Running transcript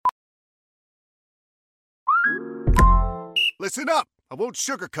Listen up. I won't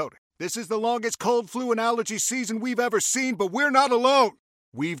sugarcoat it. This is the longest cold, flu, and allergy season we've ever seen, but we're not alone.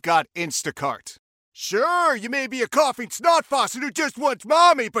 We've got Instacart. Sure, you may be a coughing snot faucet who just wants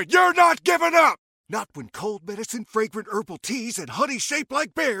mommy, but you're not giving up. Not when cold medicine, fragrant herbal teas, and honey shaped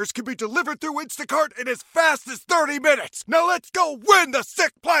like bears can be delivered through Instacart in as fast as 30 minutes. Now let's go win the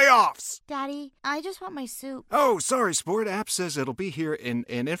sick playoffs. Daddy, I just want my soup. Oh, sorry, Sport. App says it'll be here in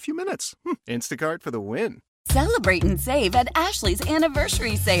a few minutes. Instacart for the win. Celebrate and save at Ashley's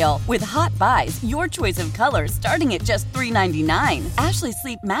Anniversary Sale. With Hot Buys, your choice of colors starting at just $3.99. Ashley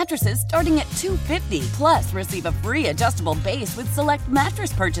Sleep mattresses starting at $2.50. Plus, receive a free adjustable base with select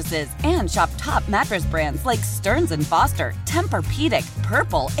mattress purchases. And shop top mattress brands like Stearns & Foster, Tempur-Pedic,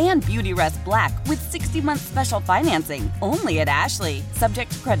 Purple, and Beautyrest Black with 60-month special financing. Only at Ashley.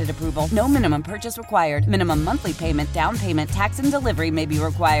 Subject to credit approval. No minimum purchase required. Minimum monthly payment, down payment, tax, and delivery may be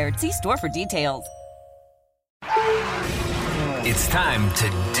required. See store for details. It's time to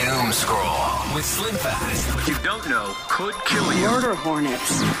doom scroll with Slim Fast. What you don't know could kill you. Murder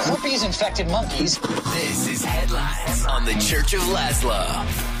hornets. Herpes-infected monkeys. This is Headlines on the Church of Laszlo.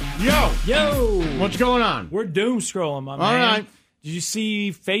 Yo! What's going on? We're doom scrolling, my man. All right. Did you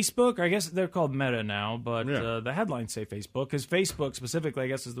see Facebook? Or I guess they're called Meta now, but the headlines say Facebook, because Facebook specifically, I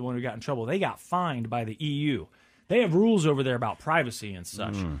guess, is the one who got in trouble. They got fined by the EU. They have rules over there about privacy and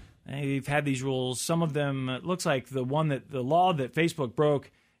such. They've had these rules. Some of them, it looks like the law that Facebook broke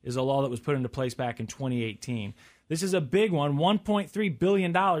is a law that was put into place back in 2018. This is a big one. $1.3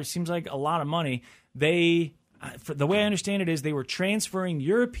 billion seems like a lot of money. The way I understand it is they were transferring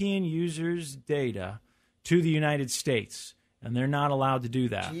European users' data to the United States, and they're not allowed to do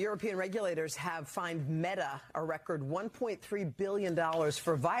that. European regulators have fined Meta a record $1.3 billion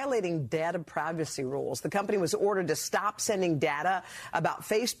for violating data privacy rules. The company was ordered to stop sending data about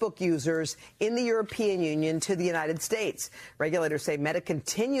Facebook users in the European Union to the United States. Regulators say Meta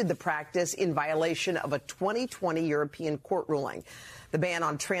continued the practice in violation of a 2020 European court ruling. The ban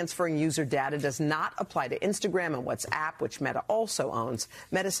on transferring user data does not apply to Instagram and WhatsApp, which Meta also owns.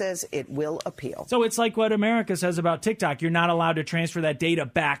 Meta says it will appeal. So it's like what America says about TikTok. You're not allowed to transfer that data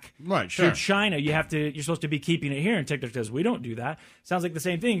back to China. You're supposed to be keeping it here. And TikTok says, we don't do that. Sounds like the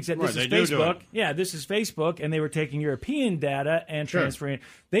same thing, except this is Facebook. Yeah, this is Facebook, and they were taking European data and transferring it.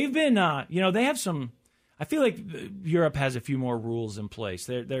 They've been, they have some... I feel like Europe has a few more rules in place.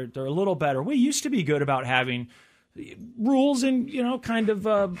 They're a little better. We used to be good about having rules and,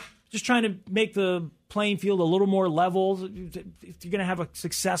 just trying to make the playing field a little more level. If you're going to have a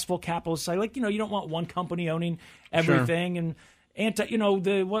successful capitalist site, you don't want one company owning everything. And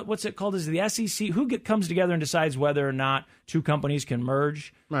what's it called? Is the SEC? Who comes together and decides whether or not two companies can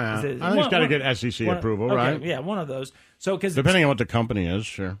merge? I think it's got to get SEC approval, right? Yeah, one of those. So depending on what the company is,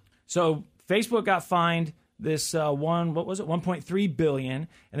 sure. So Facebook got fined this $1.3 billion,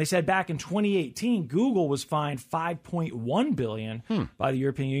 and they said back in 2018 Google was fined $5.1 billion by the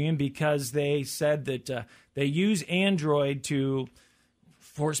European Union because they said that they use Android to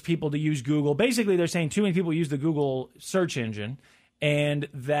force people to use Google. Basically, they're saying too many people use the Google search engine, and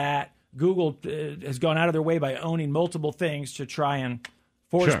that Google has gone out of their way by owning multiple things to try and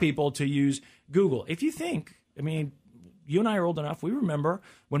force people to use Google. If you think, you and I are old enough. We remember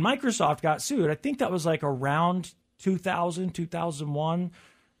when Microsoft got sued. I think that was like around 2000, 2001,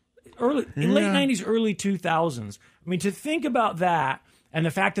 late 90s, early 2000s. To think about that and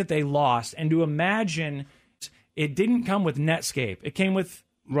the fact that they lost, and to imagine it didn't come with Netscape. It came with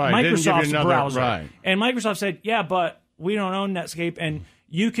Microsoft's browser. Right. And Microsoft said, yeah, but we don't own Netscape, and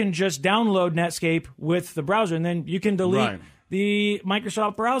you can just download Netscape with the browser, and then you can delete the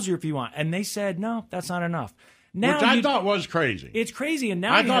Microsoft browser if you want. And they said, no, that's not enough. Now which I thought was crazy. It's crazy, and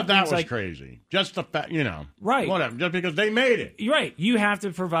now I thought that was crazy. Just the fact, right? Whatever, just because they made it, right? You have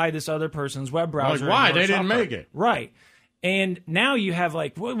to provide this other person's web browser. Why they didn't make it, right? And now you have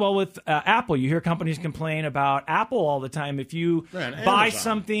with Apple, you hear companies complain about Apple all the time. If you buy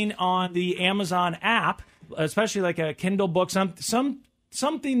something on the Amazon app, especially like a Kindle book,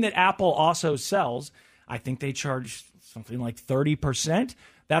 something that Apple also sells, I think they charge something like 30%.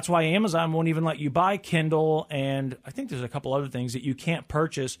 That's why Amazon won't even let you buy Kindle, and I think there's a couple other things that you can't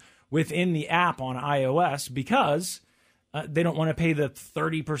purchase within the app on iOS because they don't want to pay the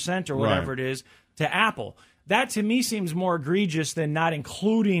 30% or whatever it is to Apple. That, to me, seems more egregious than not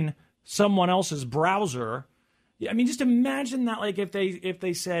including someone else's browser. Just imagine that, if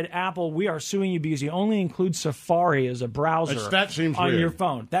they said, Apple, we are suing you because you only include Safari as a browser that seems on weird. Your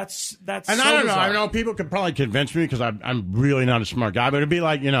phone. That's and so I don't know. bizarre. I know people could probably convince me because I'm really not a smart guy, but it'd be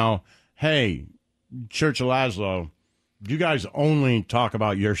like, hey, Church of Laszlo, you guys only talk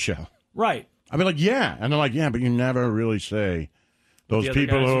about your show. Right. I'd be like, yeah. And they're like, yeah, but you never really say those The other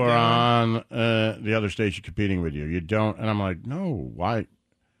people guys who are are on the other station competing with you. You don't. And I'm like, no, why?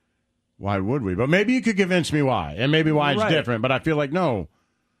 Why would we? But maybe you could convince me why, and maybe why it's Right. different. But I feel like, no,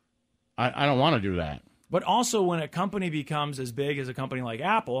 I don't want to do that. But also when a company becomes as big as a company like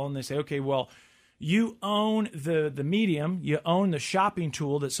Apple and they say, okay, well, you own the medium, you own the shopping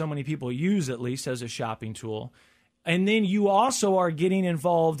tool that so many people use at least as a shopping tool, and then you also are getting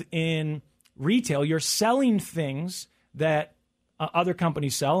involved in retail. You're selling things that other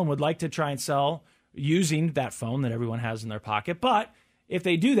companies sell and would like to try and sell using that phone that everyone has in their pocket. But if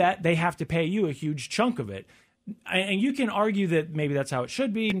they do that, they have to pay you a huge chunk of it. And you can argue that maybe that's how it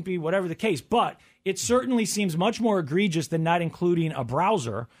should be, whatever the case. But it certainly seems much more egregious than not including a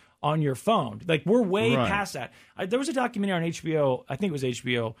browser on your phone. Like, we're way past that. There was a documentary on HBO, I think it was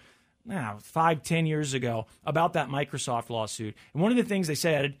HBO, 5-10 years ago, about that Microsoft lawsuit. And one of the things they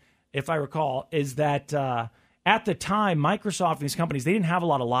said, if I recall, is that at the time, Microsoft and these companies, they didn't have a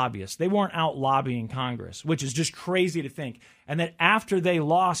lot of lobbyists. They weren't out lobbying Congress, which is just crazy to think. And that after they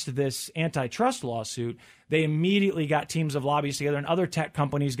lost this antitrust lawsuit, they immediately got teams of lobbyists together, and other tech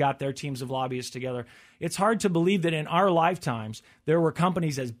companies got their teams of lobbyists together. It's hard to believe that in our lifetimes, there were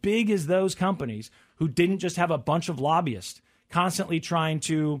companies as big as those companies who didn't just have a bunch of lobbyists constantly trying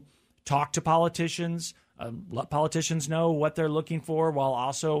to talk to politicians, let politicians know what they're looking for, while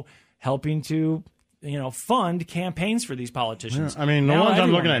also helping to fund campaigns for these politicians. I mean, the Now ones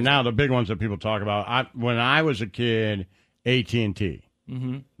I'm looking everyone at now, the big ones that people talk about. When I was a kid, AT&T,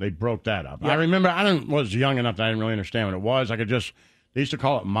 they broke that up. Yep. I remember was young enough that I didn't really understand what it was. They used to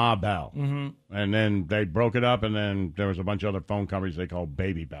call it Ma Bell, and then they broke it up, and then there was a bunch of other phone companies they called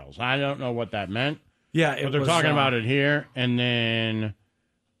Baby Bells. I don't know what that meant. Yeah, but they're talking about it here, and then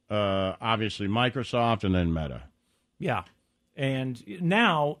obviously Microsoft, and then Meta. Yeah. And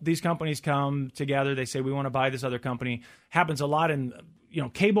now these companies come together. They say, we want to buy this other company. Happens a lot in,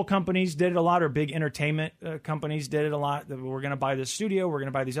 cable companies did it a lot, or big entertainment companies did it a lot. We're going to buy this studio. We're going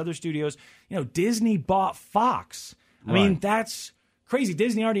to buy these other studios. Disney bought Fox. I mean, that's crazy.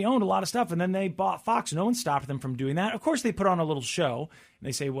 Disney already owned a lot of stuff, and then they bought Fox. No one stopped them from doing that. Of course, they put on a little show, and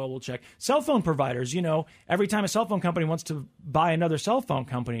they say, well, we'll check. Cell phone providers, every time a cell phone company wants to buy another cell phone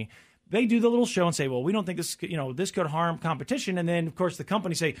company, they do the little show and say, well, we don't think this could harm competition. And then, of course, the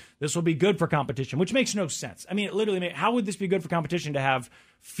companies say this will be good for competition, which makes no sense. I mean, it literally how would this be good for competition to have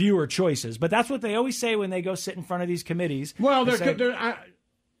fewer choices? But that's what they always say when they go sit in front of these committees. Well, all right.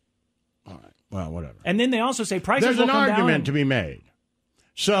 Well, whatever. And then they also say prices There's will an come down. argument to be made.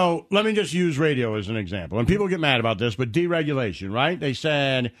 So let me just use radio as an example. And people get mad about this, but deregulation, right? They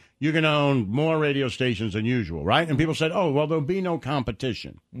said you can own more radio stations than usual, right? And people said, oh, well, there'll be no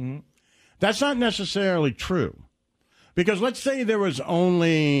competition. Mm-hmm. That's not necessarily true. Because let's say there was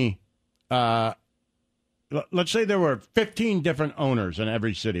only, let's say there were 15 different owners in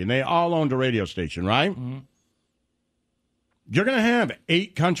every city, and they all owned a radio station, right? Mm-hmm. You're going to have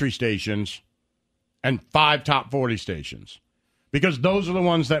 8 country stations and 5 top 40 stations. Because those are the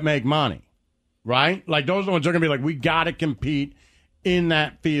ones that make money, right? Like, those are the ones that are going to be like, we got to compete in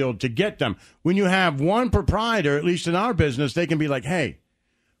that field to get them. When you have one proprietor, at least in our business, they can be like, hey,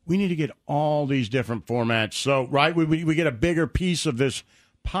 we need to get all these different formats. So, right, we get a bigger piece of this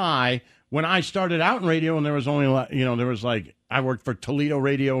pie. When I started out in radio, and there was only, I worked for Toledo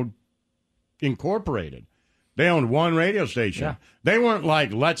Radio Incorporated. They owned one radio station. Yeah. They weren't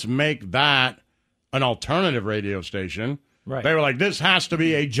like, let's make that an alternative radio station. Right. They were like, this has to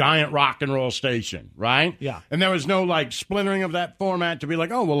be a giant rock and roll station, right? Yeah. And there was no, splintering of that format to be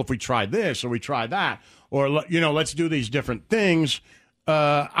like, oh, well, if we try this or we try that, or, let's do these different things.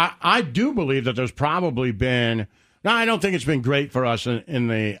 I do believe that there's probably been – now, I don't think it's been great for us in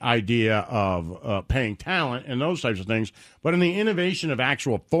the idea of paying talent and those types of things, but in the innovation of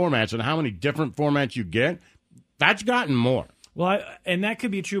actual formats and how many different formats you get, that's gotten more. Well, and that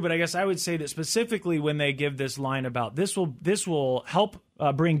could be true, but I guess I would say that specifically when they give this line about this will help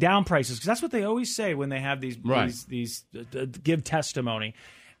bring down prices, because that's what they always say when they have these give testimony.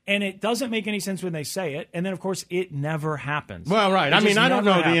 And it doesn't make any sense when they say it. And then, of course, it never happens. Well, right. I mean, I don't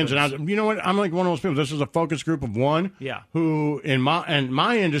know the ins and outs. You know what? I'm like one of those people. This is a focus group of one. Yeah. Who, in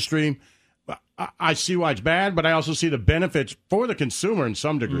my industry, I see why it's bad, but I also see the benefits for the consumer in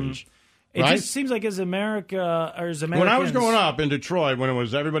some degrees. Mm-hmm. It right? just seems like as Americans... When I was growing up in Detroit, when it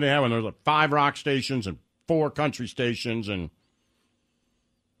was everybody had one, there was 5 rock stations and 4 country stations, and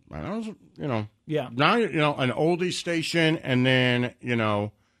I was, yeah. Now, an oldie station, and then,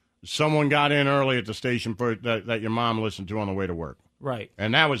 someone got in early at the station for that your mom listened to on the way to work. Right.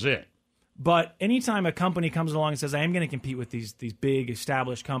 And that was it. But anytime a company comes along and says, I am going to compete with these big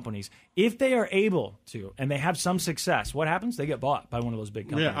established companies, if they are able to and they have some success, what happens? They get bought by one of those big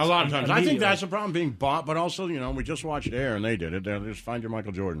companies. Yeah, a lot of times. I think that's the problem, being bought, but also, we just watched Air and they did it. They'll just find your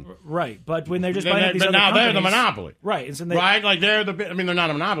Michael Jordan. Right, but when they're just buying up these other now companies, they're the monopoly. Right. And so right? Like they're they're not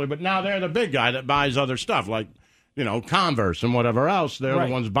a monopoly, but now they're the big guy that buys other stuff like, Converse and whatever else. They're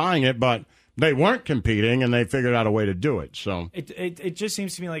the ones buying it, but they weren't competing, and they figured out a way to do it. So it just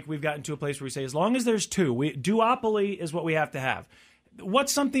seems to me like we've gotten to a place where we say, as long as there's two, duopoly is what we have to have.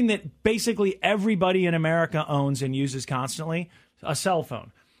 What's something that basically everybody in America owns and uses constantly? A cell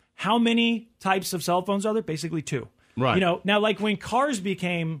phone. How many types of cell phones are there? Basically two. Right. Now, like when cars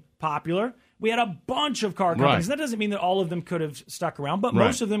became popular, we had a bunch of car companies. Right. That doesn't mean that all of them could have stuck around, but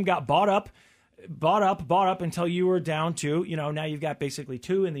most of them got bought up until you were down to, now you've got basically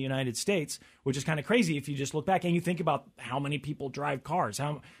two in the United States, which is kind of crazy if you just look back and you think about how many people drive cars,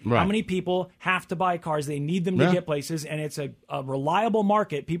 how many people have to buy cars. They need them to get places, and it's a reliable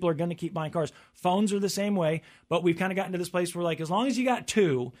market. People are going to keep buying cars. Phones are the same way, but we've kind of gotten to this place where, like, as long as you got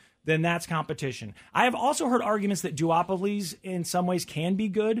two, then that's competition. I have also heard arguments that duopolies in some ways can be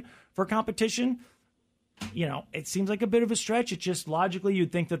good for competition. It seems like a bit of a stretch. It's just logically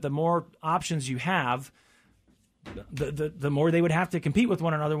you'd think that the more options you have, the more they would have to compete with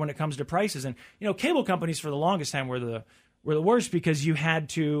one another when it comes to prices. And, cable companies for the longest time were the worst because you had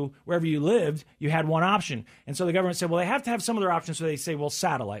to, wherever you lived, you had one option. And so the government said, well, they have to have some other options. So they say, well,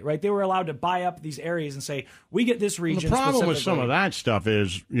 satellite, right? They were allowed to buy up these areas and say, we get this region. The problem with some of that stuff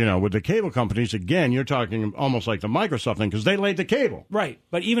is, with the cable companies, again, you're talking almost like the Microsoft thing because they laid the cable. Right.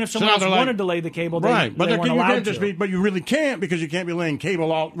 But even if someone else wanted to lay the cable, they weren't allowed to. But you really can't because you can't be laying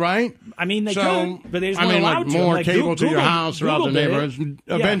cable all, right? I mean, they could, but they just weren't allowed to. More cable to your house throughout the neighborhoods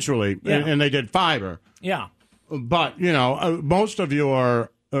eventually, Yeah. And they did fiber. Yeah. But, most of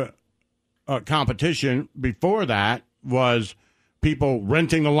your competition before that was people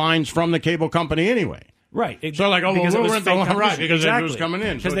renting the lines from the cable company anyway. Right. So like, we'll rent the line, right, because it was coming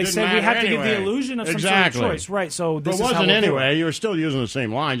in. Because they said we have to give the illusion of some sort of choice. Right. So this is how it wasn't anyway. You You were still using the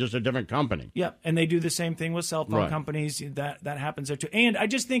same line, just a different company. Yep. And they do the same thing with cell phone companies. That happens there too. And I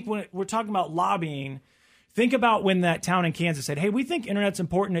just think when we're talking about lobbying, think about when that town in Kansas said, hey, we think internet's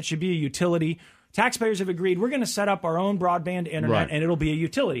important. It should be a utility. Taxpayers have agreed we're going to set up our own broadband internet, and it'll be a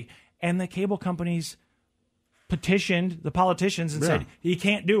utility. And the cable companies petitioned the politicians and said, you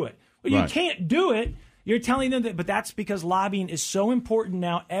can't do it. Well, you can't do it. You're telling them that, but that's because lobbying is so important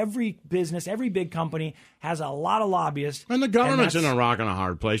now. Every business, every big company has a lot of lobbyists. And the government's in a rock and a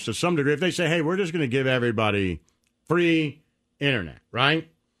hard place to some degree. If they say, hey, we're just going to give everybody free internet, right?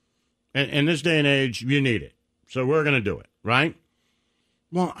 And in this day and age, you need it. So we're going to do it, right?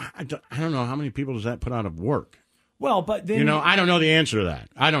 Well, I don't know. How many people does that put out of work? Well, but then... I don't know the answer to that.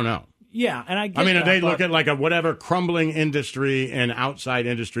 I don't know. Yeah, and I mean, if they look at like a whatever crumbling industry and outside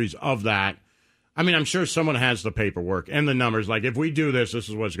industries of that, I mean, I'm sure someone has the paperwork and the numbers. Like, if we do this, this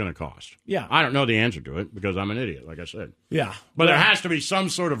is what it's going to cost. Yeah. I don't know the answer to it because I'm an idiot, like I said. Yeah. But there has to be some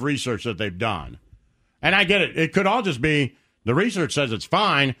sort of research that they've done. And I get it. It could all just be the research says it's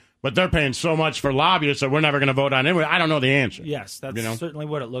fine, but they're paying so much for lobbyists that we're never going to vote on it anyway. I don't know the answer. Yes, that's certainly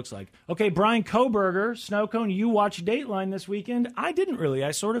what it looks like. Okay, Brian Koberger, Snow Cone, you watched Dateline this weekend. I didn't really.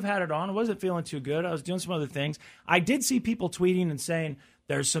 I sort of had it on. I wasn't feeling too good. I was doing some other things. I did see people tweeting and saying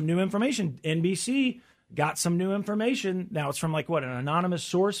there's some new information. NBC got some new information. Now it's from an anonymous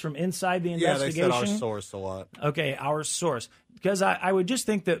source from inside the investigation? Yeah, they said our source a lot. Okay, our source. Because I would just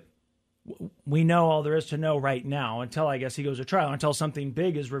think that we know all there is to know right now until, I guess, he goes to trial, until something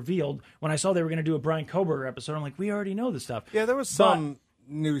big is revealed. When I saw they were going to do a Brian Koberger episode, I'm like, we already know this stuff. Yeah, there was some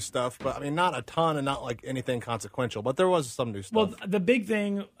new stuff, but I mean, not a ton and not like anything consequential, but there was some new stuff. Well, the big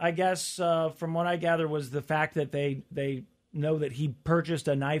thing, I guess, from what I gather, was the fact that they know that he purchased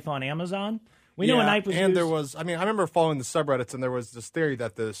a knife on Amazon. We know a knife was used. There was, I remember following the subreddits, and there was this theory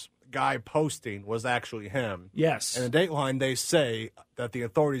that this guy posting was actually him. Yes. And in Dateline, they say that the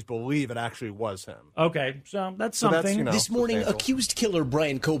authorities believe it actually was him. Okay, so that's something. This morning, accused killer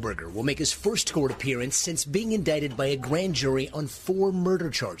Brian Koberger will make his first court appearance since being indicted by a grand jury on 4 murder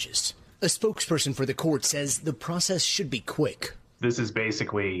charges. A spokesperson for the court says the process should be quick. This is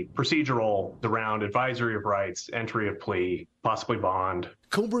basically procedural around advisory of rights, entry of plea, possibly bond.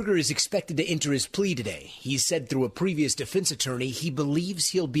 Koberger is expected to enter his plea today. He said through a previous defense attorney he believes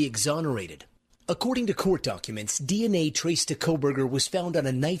he'll be exonerated. According to court documents, DNA traced to Koberger was found on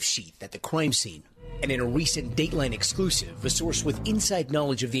a knife sheath at the crime scene. And in a recent Dateline exclusive, a source with inside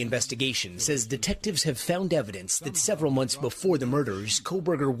knowledge of the investigation says detectives have found evidence that several months before the murders,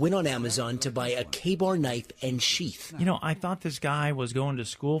 Kohberger went on Amazon to buy a K-bar knife and sheath. You know, I thought this guy was going to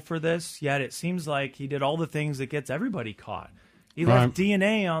school for this, yet it seems like he did all the things that gets everybody caught. He left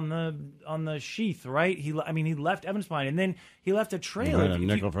DNA on the sheath, right? He left evidence behind, and then he left a trail. I had a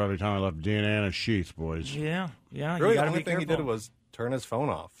nickel for every time I left DNA in a sheath, boys. Yeah. Really, the only thing he did was turn his phone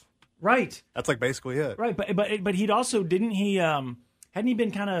off. Right. That's like basically it. Right, but he'd also hadn't he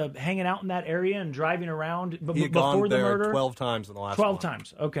been kind of hanging out in that area and driving around He had before gone the there murder? 12 times in the last 12 month.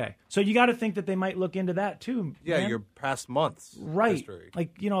 times. Okay. So you got to think that they might look into that too. Yeah, man. your past months right. history.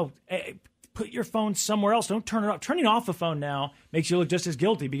 Like, put your phone somewhere else. Don't turn it off. Turning off the phone now makes you look just as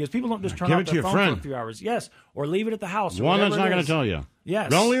guilty because people don't just turn Give off it to their your phone friend. for a few hours. Yes, or leave it at the house. Or One that's whatever not it going is. to tell you.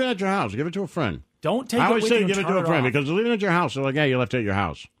 Yes. Don't leave it at your house. Give it to a friend. Don't take I it always with say you give it and to a turn friend off. because leaving it at your house, they're like, yeah, you left it at your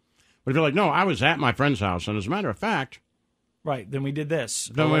house. But if you're like, no, I was at my friend's house, and as a matter of fact, right, then we did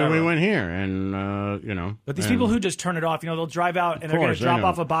this. then or we whatever. went here, and But these people who just turn it off, they'll drive out and they're going to drop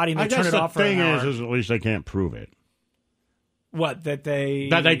off a body and I they turn guess it off for the an thing hour. is at least they can't prove it. What, that they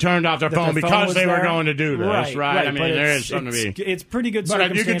turned off their that phone because was they were there? going to do this, right? I mean, but there is something to be. It's pretty good But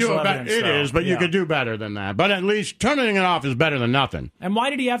you could do circumstantial it. evidence. It though. is, but you Yeah. could do better than that. But at least turning it off is better than nothing. And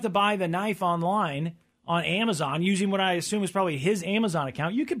why did he have to buy the knife online on Amazon using what I assume is probably his Amazon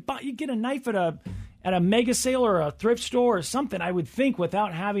account? You get a knife at a mega sale or a thrift store or something, I would think,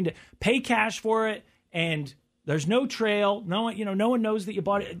 without having to pay cash for it, and there's no trail. No one knows that you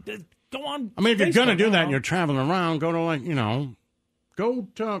bought it. Go on. I mean, if you're Facebook, going to do I that don't and know. you're traveling around, go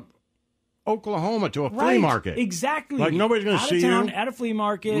to Oklahoma to a flea market. Exactly. Like nobody's going to see town, you. At a flea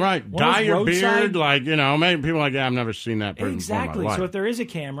market. Right. one of Dye those your roadside- beard. Maybe people are like, yeah, I've never seen that person before in Exactly. my life. So if there is a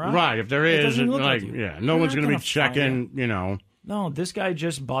camera. Right. If there it is, doesn't look like you. no They're one's not going to be gonna find checking, No, this guy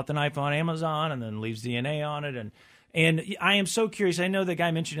just bought the knife on Amazon and then leaves DNA on it. And I am so curious. I know the guy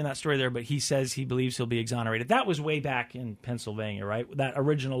mentioned in that story there, but he says he believes he'll be exonerated. That was way back in Pennsylvania, right? That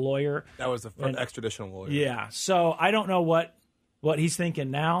original lawyer. That was the extradition lawyer. Yeah. So I don't know what he's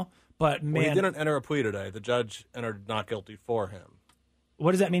thinking now, but man. Well, he didn't enter a plea today. The judge entered not guilty for him.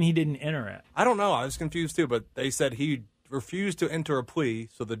 What does that mean he didn't enter it? I don't know. I was confused too, but they said he refused to enter a plea,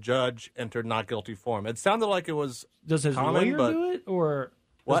 so the judge entered not guilty for him. It sounded like it was Does his common, lawyer but do it? Or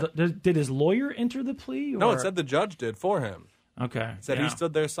What? Did his lawyer enter the plea? Or? No, it said the judge did for him. Okay. It said yeah. he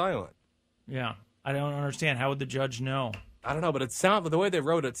stood there silent. Yeah. I don't understand. How would the judge know? I don't know, but the way they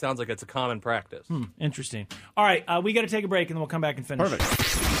wrote it sounds like it's a common practice. Interesting. All right, we got to take a break, and then we'll come back and finish. Perfect.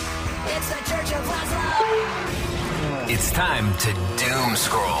 It's the Church of Laszlo. It's time to doom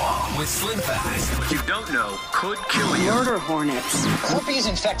scroll with Slim Fast. What you don't know could kill you. Murder hornets.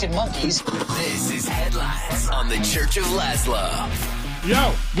 Herpes-infected monkeys. This is Headlines on the Church of Laszlo.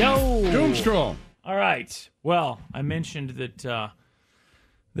 Yo! Doom scroll. All right. Well, I mentioned that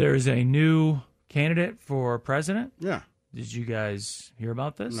there is a new candidate for president. Yeah. Did you guys hear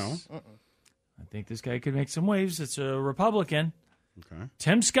about this? No. I think this guy could make some waves. It's a Republican. Okay.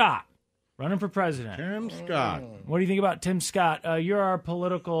 Tim Scott, running for president. Tim Scott. What do you think about Tim Scott? You're our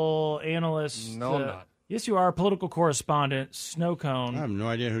political analyst. No, I'm not. Yes, you are. Our political correspondent, Snow Cone. I have no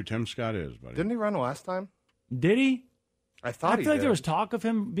idea who Tim Scott is, buddy. Didn't he run last time? Did he? I thought I feel like there was talk of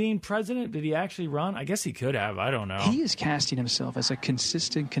him being president. Did he actually run? I guess he could have. I don't know. He is casting himself as a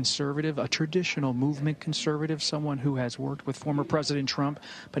consistent conservative, a traditional movement conservative, someone who has worked with former President Trump,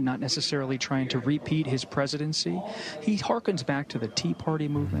 but not necessarily trying to repeat his presidency. He harkens back to the Tea Party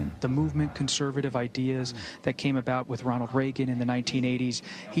movement, the movement conservative ideas that came about with Ronald Reagan in the 1980s.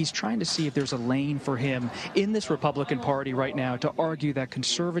 He's trying to see if there's a lane for him in this Republican Party right now to argue that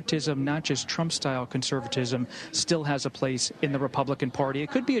conservatism, not just Trump-style conservatism, still has a place in the Republican Party. It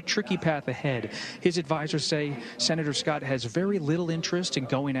could be a tricky path ahead. His advisors say Senator Scott has very little interest in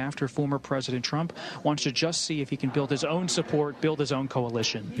going after former President Trump, wants to just see if he can build his own support, build his own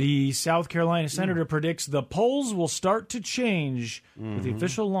coalition. The South Carolina senator predicts the polls will start to change with the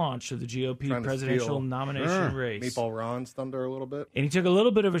official launch of the GOP Trying to presidential steal nomination race. Meatball Ron's thunder a little bit. And he took a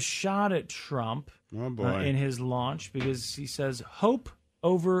little bit of a shot at Trump Oh, boy. in his launch because he says hope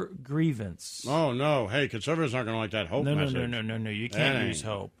over grievance. Oh, no. Hey, conservatives aren't going to like that hope No. message. You That can't ain't- use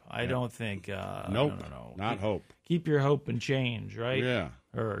hope. I don't think. Nope. No. Not hope. Keep your hope and change, right? Yeah.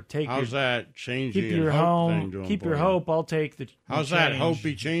 Or take How's your that changing keep your and hope home. thing doing Keep for your you? hope. I'll take the. How's the that change.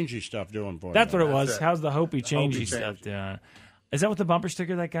 hopey changey stuff doing for That's you? what it was. That's it. How's the hopey changey Hopey stuff changey. doing? Is that what the bumper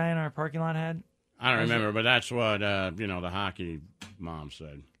sticker that guy in our parking lot had? I don't remember, but that's what the hockey mom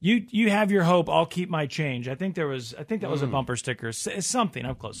said. You have your hope. I'll keep my change. I think that was a bumper sticker. Something.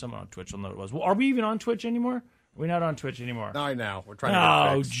 I'm close. Someone on Twitch will know what it was. Well, are we even on Twitch anymore? We're not on Twitch anymore. No, I know. We're trying to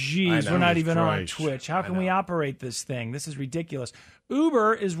get it fixed. Jeez, we're not even on Christ. Twitch. How can we operate this thing? This is ridiculous.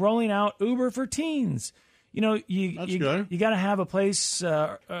 Uber is rolling out Uber for teens. You know, you got to have a place,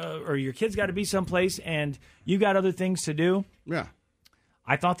 or your kid's got to be someplace, and you got other things to do. Yeah.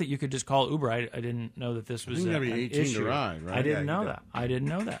 I thought that you could just call Uber. I didn't know that this was you got to be an 18 issue. to ride, right? I didn't know that. I didn't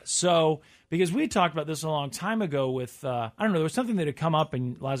know that. So, because we talked about this a long time ago with, I don't know, there was something that had come up,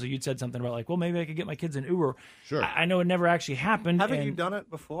 and Lazo, you'd said something about like, well, maybe I could get my kids an Uber. Sure. I know it never actually happened. Haven't you done it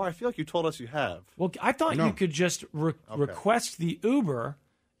before? I feel like you told us you have. Well, I thought you could just request the Uber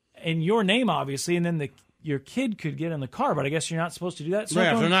in your name, obviously, and then your kid could get in the car, but I guess you're not supposed to do that.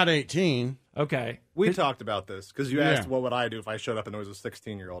 Yeah, if they're not 18. Okay. We talked about this because you asked what would I do if I showed up and there was a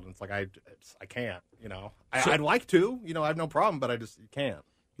 16-year-old, and it's like I can't, you know. I'd like to, you know, I have no problem, but you can't.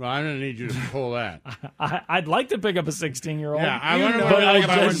 Well, I'm going to need you to pull that. I'd like to pick up a 16-year-old. Yeah, I wonder what if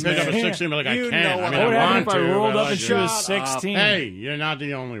I wouldn't pick up a 16, but like I can't. What would happen if I rolled up and she was 16? Hey, you're not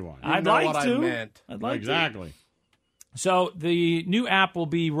the only one. I'd like to. I'd like to. Exactly. So the new app will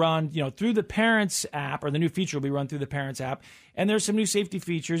be run, through the Parents app, or the new feature will be run through the Parents app. And there's some new safety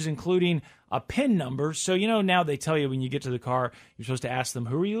features, including a PIN number. So, now they tell you when you get to the car, you're supposed to ask them,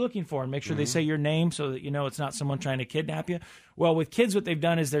 who are you looking for? And make sure they say your name so that it's not someone trying to kidnap you. Well, with kids, what they've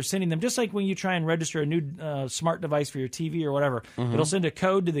done is they're sending them, just like when you try and register a new smart device for your TV or whatever, it'll send a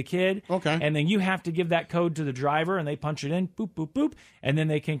code to the kid. Okay. And then you have to give that code to the driver, and they punch it in, boop, boop, boop, and then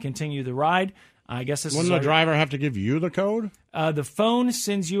they can continue the ride. I guess this Wouldn't the driver have to give you the code? The phone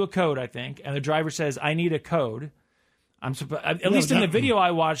sends you a code, I think, and the driver says, "I need a code." At least in the video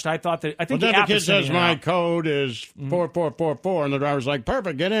I watched, I think the app kid is sending says it my out. code is 4444, and the driver's like,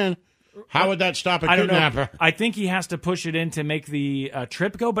 "Perfect, get in." How would that stop a I don't know. kidnapper? I think he has to push it in to make the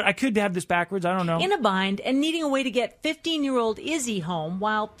trip go, but I could have this backwards. I don't know. In a bind and needing a way to get 15-year-old Izzy home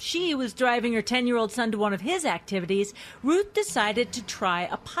while she was driving her 10-year-old son to one of his activities, Ruth decided to try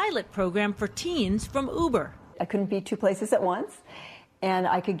a pilot program for teens from Uber. I couldn't be two places at once, and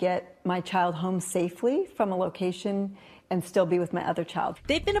I could get my child home safely from a location and still be with my other child.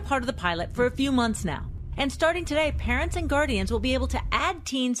 They've been a part of the pilot for a few months now. And starting today, parents and guardians will be able to add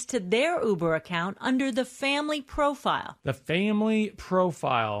teens to their Uber account under the family profile. The family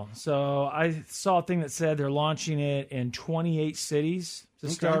profile. So I saw a thing that said they're launching it in 28 cities to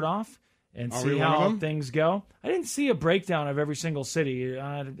start off and see how things go. I didn't see a breakdown of every single city.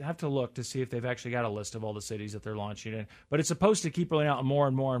 I'd have to look to see if they've actually got a list of all the cities that they're launching in. But it's supposed to keep rolling out in more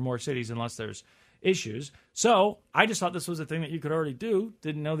and more and more cities unless there's issues. So I just thought this was a thing that you could already do.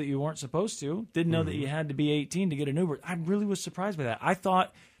 Didn't know that you weren't supposed to. Didn't know that you had to be 18 to get an Uber. I really was surprised by that. I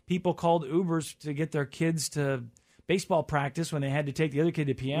thought people called Ubers to get their kids to baseball practice when they had to take the other kid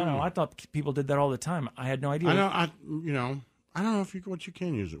to piano. I thought people did that all the time. I had no idea. I don't know what you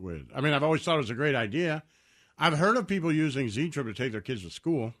can use it with. I mean, I've always thought it was a great idea. I've heard of people using Z-Trip to take their kids to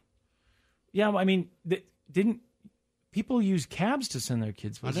school. Yeah, I mean, didn't people use cabs to send their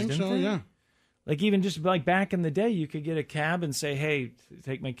kids? I think so, yeah. Like even just like back in the day, you could get a cab and say, "Hey,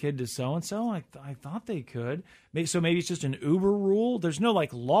 take my kid to so and so." I thought they could. So maybe it's just an Uber rule. There's no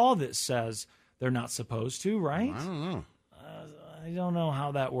like law that says they're not supposed to, right? I don't know. I don't know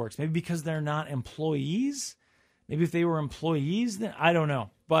how that works. Maybe because they're not employees. Maybe if they were employees, then I don't know.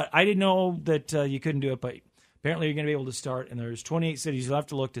 But I didn't know that you couldn't do it. But apparently, you're going to be able to start. And there's 28 cities. You'll have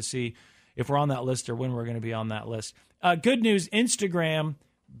to look to see if we're on that list or when we're going to be on that list. Good news: Instagram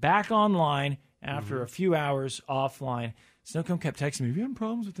back online. After a few hours offline, Snowcomb kept texting me, "Have you having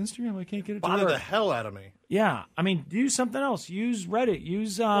problems with Instagram? I can't get it to work." Bother the hell out of me. Yeah. I mean, use something else. Use Reddit.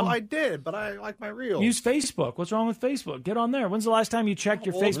 Use well, I did, but I like my reels. Use Facebook. What's wrong with Facebook? Get on there. When's the last time you checked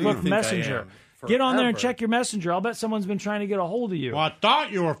your Facebook Messenger? I Get on there and check your Messenger. I'll bet someone's been trying to get a hold of you. Well, I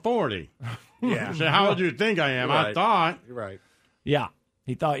thought you were 40. Yeah. So how old do you think I am? Right. I thought. You're right. Yeah.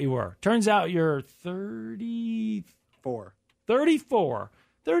 He thought you were. Turns out you're 34.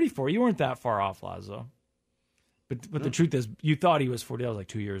 34. You weren't that far off, Lazo. But the truth is, you thought he was 40. That was like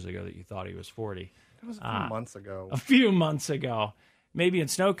 2 years ago that you thought he was 40. That was a few months ago. A few months ago. Maybe in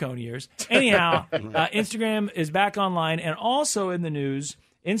snow cone years. Anyhow, Instagram is back online. And also in the news,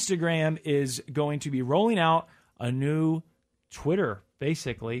 Instagram is going to be rolling out a new Twitter,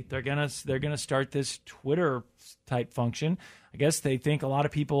 basically. They're gonna start this Twitter type function. I guess they think a lot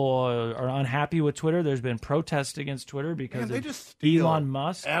of people are unhappy with Twitter. There's been protests against Twitter because they of just steal Elon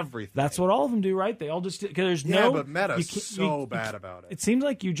Musk. Everything. That's what all of them do, right? They all just because there's but Meta's so bad about it. It seems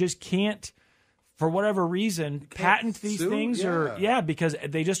like you just can't, for whatever reason, patent these things because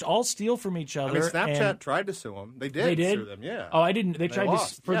they just all steal from each other. I mean, Snapchat tried to sue them. They did sue them, yeah. Oh, I didn't. They tried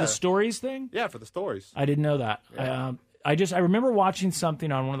lost, for the stories thing? Yeah, for the stories. I didn't know that. Yeah. I remember watching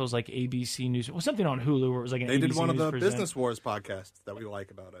something on one of those like ABC News, something on Hulu where it was like an They ABC did one of News the present. Business Wars podcasts that we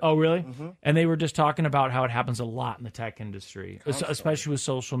like about it. Oh, really? Mm-hmm. And they were just talking about how it happens a lot in the tech industry, especially with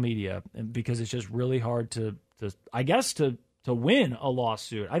social media, because it's just really hard to win a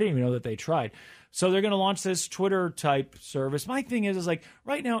lawsuit. I didn't even know that they tried. So they're going to launch this Twitter type service. My thing is like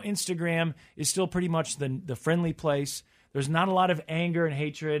right now Instagram is still pretty much the friendly place. There's not a lot of anger and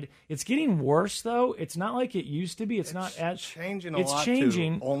hatred. It's getting worse though. It's not like it used to be. It's not as changing it's lot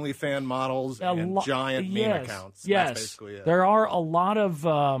changing. to OnlyFans models and giant meme accounts. Yes, That's basically it. There are a lot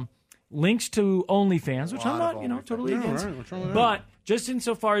of links to OnlyFans, which I'm not, totally against. Right. What's wrong with But just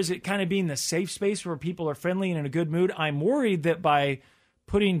insofar as it kind of being the safe space where people are friendly and in a good mood, I'm worried that by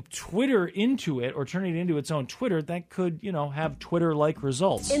putting Twitter into it or turning it into its own Twitter, that could, have Twitter-like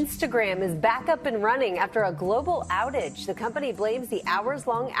results. Instagram is back up and running after a global outage. The company blames the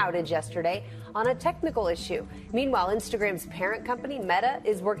hours-long outage yesterday on a technical issue. Meanwhile, Instagram's parent company, Meta,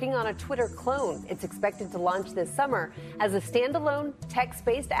 is working on a Twitter clone. It's expected to launch this summer as a standalone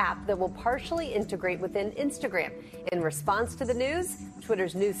text-based app that will partially integrate within Instagram. In response to the news,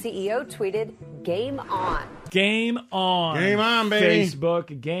 Twitter's new CEO tweeted, "Game on." Game on. Game on, baby.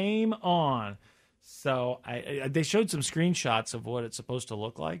 Facebook, game on. So they showed some screenshots of what it's supposed to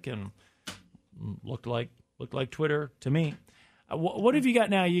look like, and looked like Twitter to me. What have you got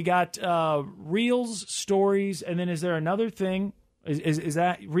now? You got Reels, Stories, and then is there another thing? Is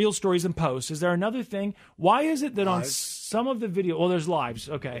that Reels, Stories, and Posts? Is there another thing? Why is it that on some of the video... Well, there's Lives.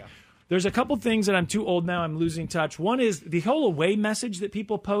 Okay. Yeah. There's a couple things that I'm too old now. I'm losing touch. One is the whole away message that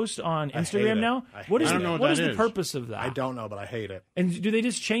people post on Instagram now. What is the purpose of that? I don't know, but I hate it. And do they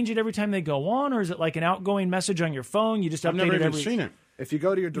just change it every time they go on, or is it like an outgoing message on your phone? You just update it every... seen it. If you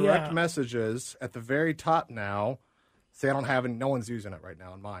go to your direct messages at the very top now, see, I don't have any. No one's using it right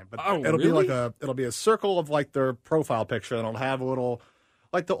now in mine, but it'll be like it'll be a circle of like their profile picture, and it'll have a little,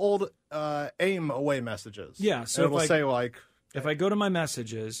 like the old AIM away messages. Yeah, so it'll say like, if I go to my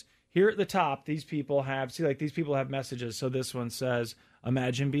messages. Here at the top, these people have messages. So this one says,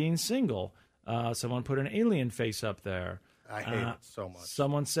 "Imagine being single." Someone put an alien face up there. I hate it so much.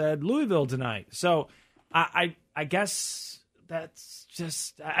 Someone said Louisville tonight. So I guess that's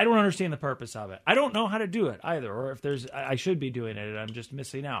just, I don't understand the purpose of it. I don't know how to do it either, or if I should be doing it and I'm just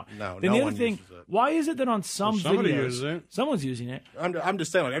missing out. No, then no the one other thing, uses it. Why is it that on some somebody videos, uses it. someone's using it? I'm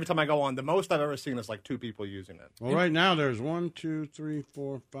just saying, like, every time I go on, the most I've ever seen is like 2 people using it. Well, right now there's 1, 2, 3,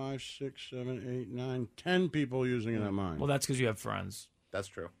 4, 5, 6, 7, 8, 9, 10 people using it on mine. Well, that's because you have friends. That's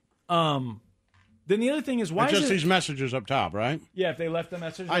true. Then the other thing is, why it's is just these messages up top, right? Yeah, if they left the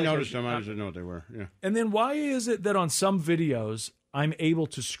message. I noticed them. I just didn't know what they were. Yeah. And then why is it that on some videos I'm able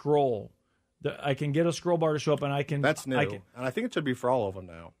to scroll? I can get a scroll bar to show up, and I can. That's new, and I think it should be for all of them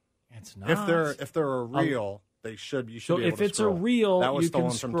now. It's not. If they're a reel, they should. You should. So be able if to it's scroll. a reel, that was you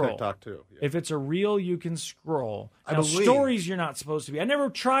can stolen from scroll. TikTok too. Yeah. If it's a reel, you can scroll. I Now, believe. stories you're not supposed to be. I never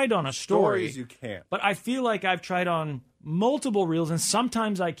tried on a story. Stories you can't. But I feel like I've tried on multiple reels, and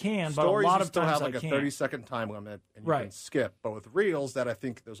sometimes I can, but Stories a lot you of still times have like I a can't. 30-second time limit, and you can skip. But with reels, that I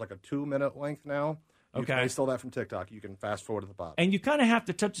think there's like a 2-minute length now. They stole that from TikTok. You can fast forward to the bottom. And you kind of have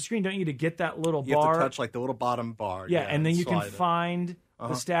to touch the screen, don't you, to get that little You bar? have to touch like the little bottom bar. Yeah, and then you can slide it. find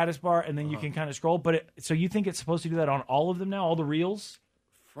the status bar, and then you can kind of scroll. But so you think it's supposed to do that on all of them now, all the reels?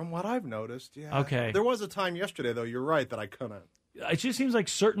 From what I've noticed, yeah. Okay. There was a time yesterday, though, you're right, that I couldn't. It just seems like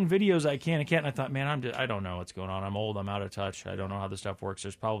certain videos I can and can't. And I thought, man, I don't know what's going on. I'm old. I'm out of touch. I don't know how this stuff works.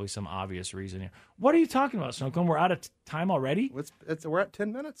 There's probably some obvious reason here. What are you talking about, Snowcone? We're out of time already? We're at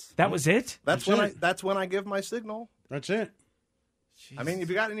 10 minutes. That was it? That's when I give my signal. That's it. Jeez. I mean, if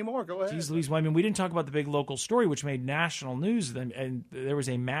you got any more, go ahead. Jeez Louise, well, I mean, we didn't talk about the big local story, which made national news. And there was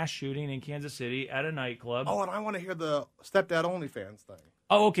a mass shooting in Kansas City at a nightclub. Oh, and I want to hear the Stepdad OnlyFans thing.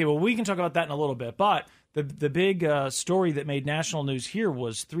 Oh, okay. Well, we can talk about that in a little bit. But the big story that made national news here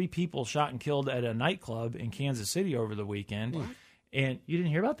was 3 people shot and killed at a nightclub in Kansas City over the weekend. What? And you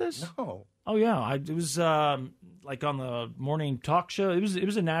didn't hear about this? No. Oh yeah, it was like on the morning talk show. It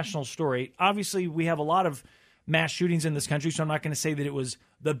was a national story. Obviously, we have a lot of mass shootings in this country, so I'm not going to say that it was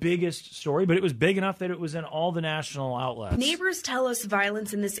the biggest story, but it was big enough that it was in all the national outlets. Neighbors tell us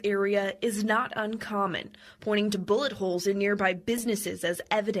violence in this area is not uncommon, pointing to bullet holes in nearby businesses as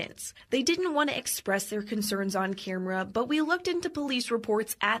evidence. They didn't want to express their concerns on camera, but we looked into police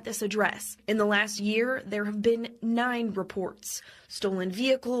reports at this address. In the last year, there have been 9 reports: stolen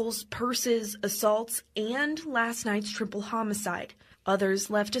vehicles, purses, assaults, and last night's triple homicide. Others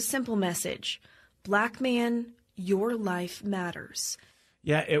left a simple message: Black man, your life matters.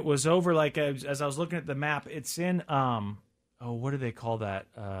 Yeah, it was over, like, as I was looking at the map, it's in what do they call that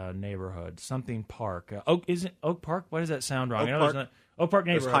neighborhood? Something Park. Oak Park? Why does that sound wrong? Oak Park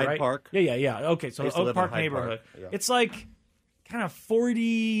neighborhood, Hyde right? Park. Yeah. Okay, so Oak Park neighborhood. Yeah. It's like kind of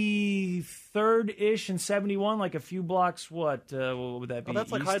 43rd-ish and 71, like a few blocks. What would that be? Oh,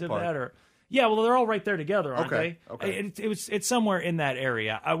 that's like east Hyde of Park. that, or they're all right there together, aren't they? Okay. It's somewhere in that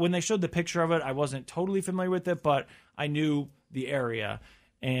area. When they showed the picture of it, I wasn't totally familiar with it, but I knew the area.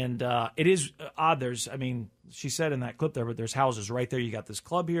 And it is odd. She said in that clip there, but there's houses right there. You got this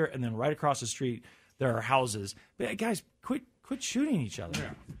club here, and then right across the street there are houses. But guys, quit shooting each other.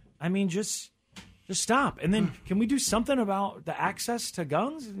 Yeah. I mean, just stop. And then can we do something about the access to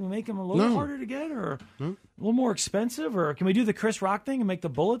guns? Can we make them a little harder to get, or a little more expensive? Or can we do the Chris Rock thing and make the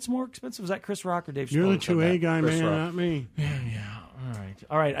bullets more expensive? Is that Chris Rock or Dave Chappelle? You're the 2A guy, Chris man, Rock. not me. Yeah.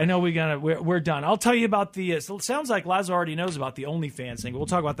 All right. I know we're done. I'll tell you about the. So it sounds like Laszlo already knows about the OnlyFans thing. We'll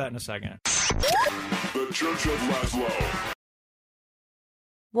talk about that in a second. The Church of Laszlo.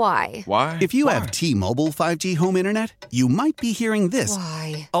 Why? If you have T-Mobile 5G home internet, you might be hearing this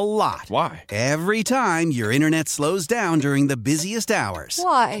Why? a lot. Why? Every time your internet slows down during the busiest hours.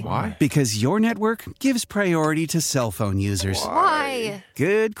 Why? Because your network gives priority to cell phone users. Why?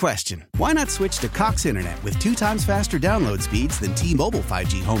 Good question. Why not switch to Cox Internet with 2 times faster download speeds than T-Mobile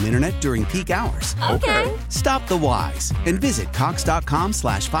 5G home internet during peak hours? Okay. Stop the whys and visit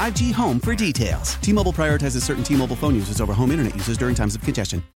cox.com/5G home for details. T-Mobile prioritizes certain T-Mobile phone users over home internet users during times of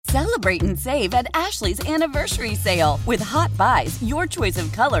congestion. Celebrate and save at Ashley's Anniversary Sale. With Hot Buys, your choice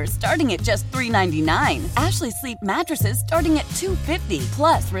of colors starting at just $3.99. Ashley Sleep mattresses starting at $2.50.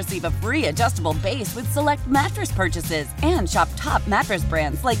 Plus, receive a free adjustable base with select mattress purchases. And shop top mattress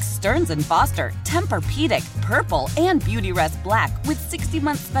brands like Stearns & Foster, Tempur-Pedic, Purple, and Beautyrest Black with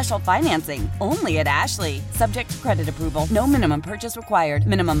 60-month special financing. Only at Ashley. Subject to credit approval. No minimum purchase required.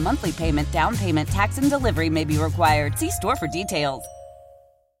 Minimum monthly payment, down payment, tax, and delivery may be required. See store for details.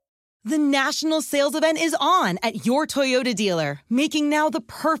 The national sales event is on at your Toyota dealer, making now the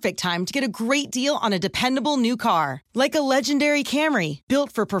perfect time to get a great deal on a dependable new car. Like a legendary Camry,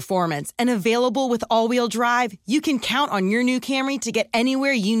 built for performance and available with all-wheel drive, you can count on your new Camry to get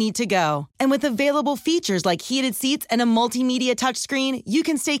anywhere you need to go. And with available features like heated seats and a multimedia touchscreen, you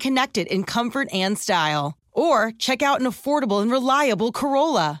can stay connected in comfort and style. Or check out an affordable and reliable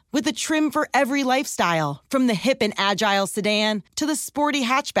Corolla with a trim for every lifestyle. From the hip and agile sedan to the sporty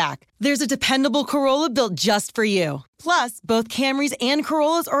hatchback, there's a dependable Corolla built just for you. Plus, both Camrys and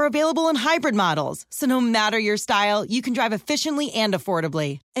Corollas are available in hybrid models. So no matter your style, you can drive efficiently and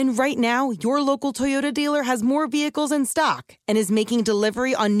affordably. And right now, your local Toyota dealer has more vehicles in stock and is making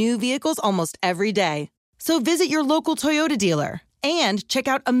delivery on new vehicles almost every day. So visit your local Toyota dealer. And check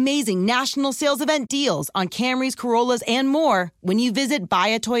out amazing national sales event deals on Camrys, Corollas, and more when you visit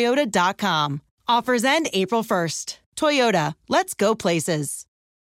buyatoyota.com. Offers end April 1st. Toyota, let's go places.